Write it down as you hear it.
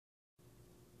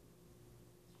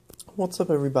What's up,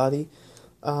 everybody?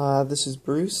 This is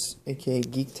Bruce, aka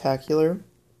Geektacular,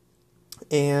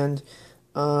 and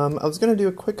I was going to do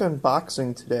a quick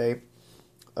unboxing today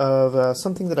of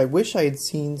something that I wish I had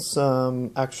seen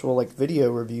some actual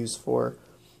video reviews for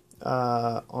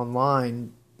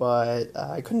online, but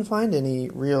I couldn't find any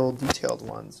real detailed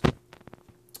ones.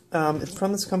 It's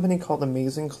from this company called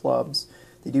Amazing Clubs.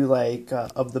 They do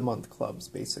of the month clubs,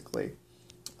 basically.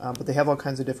 But they have all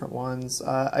kinds of different ones.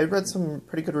 I read some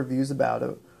pretty good reviews about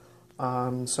it,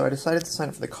 so I decided to sign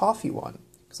up for the coffee one,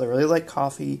 because I really like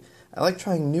coffee. I like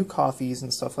trying new coffees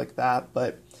and stuff like that,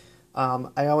 but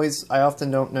I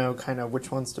often don't know kind of which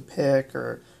ones to pick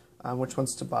or which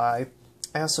ones to buy.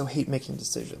 I also hate making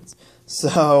decisions.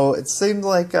 So it seemed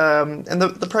like, and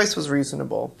the price was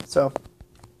reasonable, so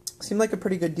it seemed like a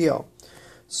pretty good deal.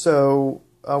 So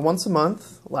once a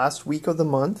month, last week of the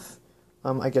month,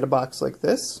 I get a box like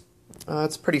this.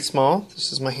 It's pretty small.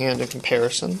 This is my hand in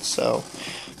comparison, so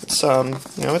it's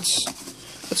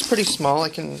it's pretty small. I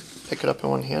can pick it up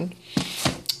in one hand.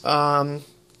 So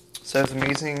it has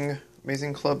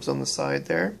amazing clubs on the side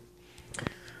there.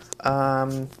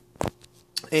 And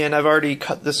I've already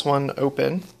cut this one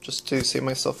open just to save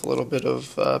myself a little bit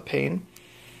of pain.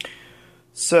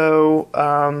 So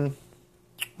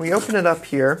we open it up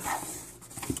here.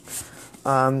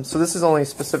 So this is only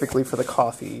specifically for the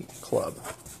coffee club.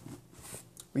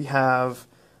 We have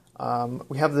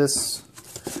this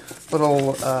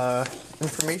little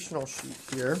informational sheet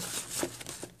here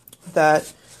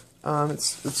that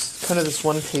it's kind of this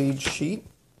one-page sheet,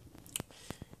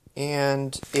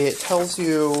 and it tells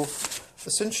you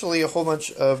essentially a whole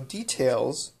bunch of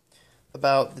details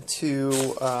about the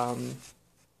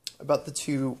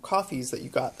two coffees that you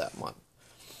got that month.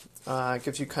 It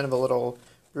gives you kind of a little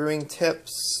brewing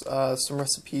tips, some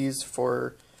recipes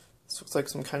for, this looks like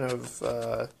some kind of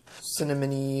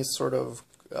cinnamony sort of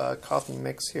coffee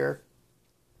mix here.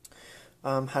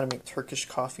 How to make Turkish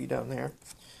coffee down there.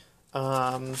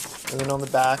 And then on the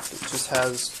back it just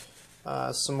has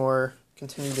some more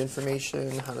continued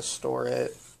information, how to store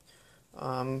it,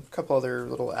 a couple other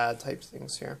little ad type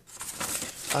things here.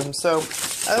 So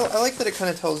I like that it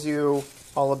kind of tells you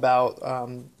all about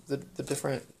the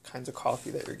different kinds of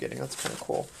coffee that you're getting. That's kind of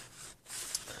cool.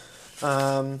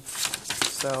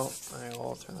 So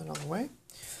I'll turn that on the way.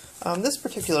 This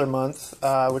particular month,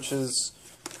 which is,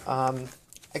 I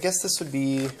guess this would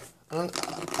be, I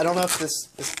don't know if this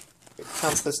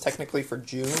counts this technically for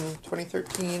June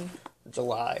 2013 or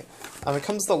July. It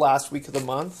comes the last week of the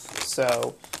month,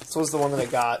 so this was the one that I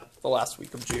got the last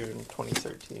week of June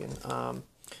 2013.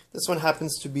 This one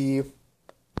happens to be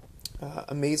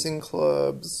Amazing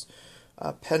Club's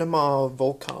Panama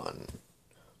Volcano.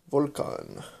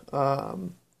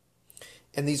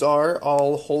 And these are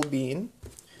all whole bean,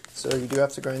 so you do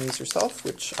have to grind these yourself,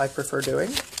 which I prefer doing.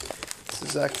 This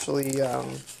is actually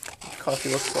what coffee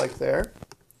looks like there.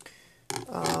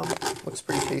 Looks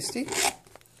pretty tasty.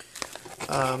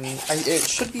 It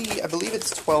should be, I believe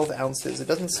it's 12 ounces. It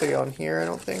doesn't say on here, I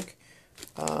don't think.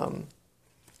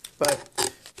 But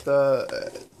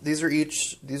these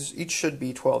each should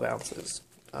be 12 ounces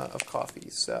of coffee,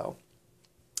 so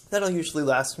that'll usually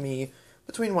last me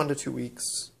between 1 to 2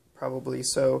 weeks, probably.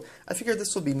 So I figured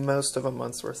this will be most of a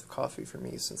month's worth of coffee for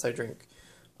me, since I drink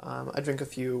a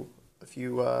few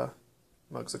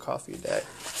mugs of coffee a day.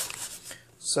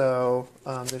 So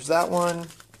there's that one,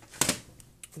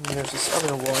 and then there's this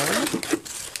other one,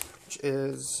 which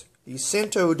is the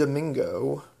Santo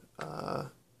Domingo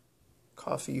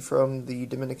coffee from the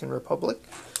Dominican Republic.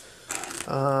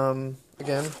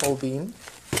 Again, whole bean.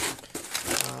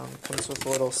 Comes with a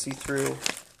little see-through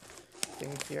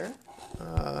thing here.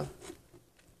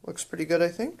 Looks pretty good, I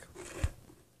think.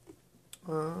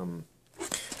 But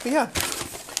yeah.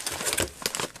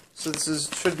 So this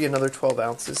should be another 12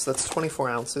 ounces. So that's 24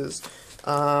 ounces.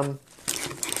 I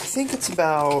think it's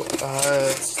about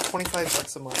it's 25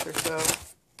 bucks a month or so.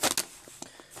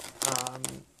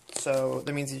 So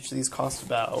that means each of these costs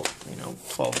about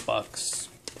 12 bucks,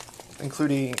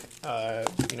 including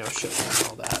shipping and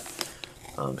all that.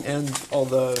 And all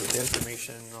the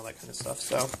information and all that kind of stuff.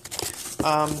 So,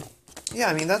 yeah,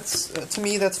 I mean, that's to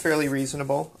me, that's fairly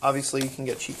reasonable. Obviously, you can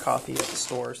get cheap coffee at the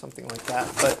store or something like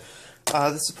that, but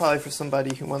this is probably for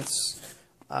somebody who wants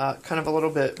kind of a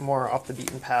little bit more off the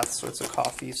beaten path sorts of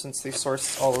coffee, since they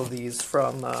source all of these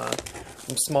from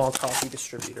small coffee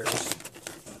distributors.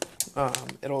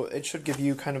 It should give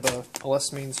you kind of a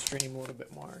less mainstream, a little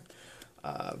bit more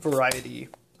variety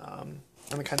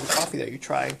on the kinds of coffee that you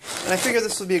try. And I figure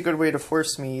this would be a good way to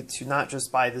force me to not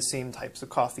just buy the same types of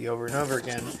coffee over and over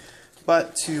again,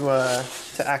 but to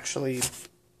actually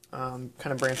kind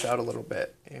of branch out a little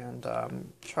bit and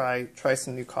try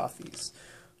some new coffees.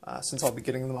 Since I'll be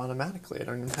getting them automatically, I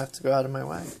don't even have to go out of my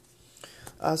way.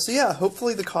 So yeah,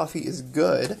 hopefully the coffee is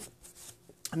good.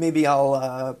 Maybe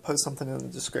I'll post something in the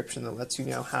description that lets you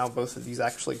know how both of these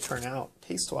actually turn out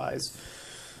taste-wise.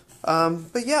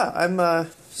 But yeah,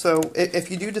 so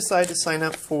if you do decide to sign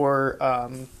up for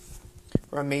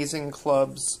Amazing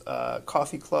Club's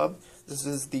coffee club, this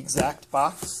is the exact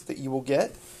box that you will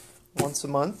get once a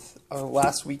month,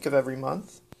 last week of every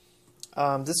month.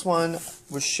 This one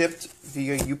was shipped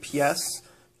via UPS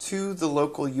to the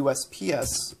local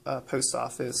USPS post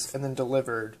office and then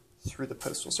delivered through the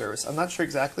Postal Service. I'm not sure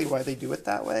exactly why they do it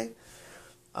that way.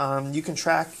 You can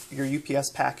track your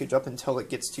UPS package up until it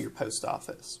gets to your post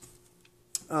office.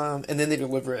 And then they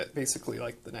deliver it basically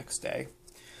like the next day.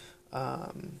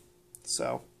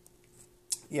 So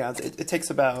yeah, it takes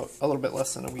about a little bit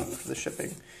less than a week for the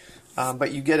shipping.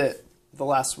 But you get it the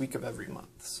last week of every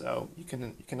month, so you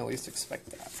can at least expect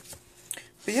that.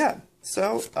 But yeah,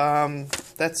 so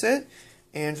that's it.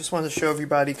 And just wanted to show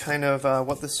everybody kind of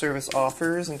what this service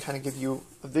offers and kind of give you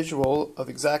a visual of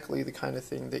exactly the kind of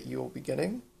thing that you'll be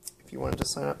getting if you wanted to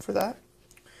sign up for that.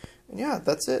 And yeah,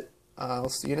 that's it. I'll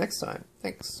see you next time.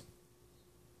 Thanks.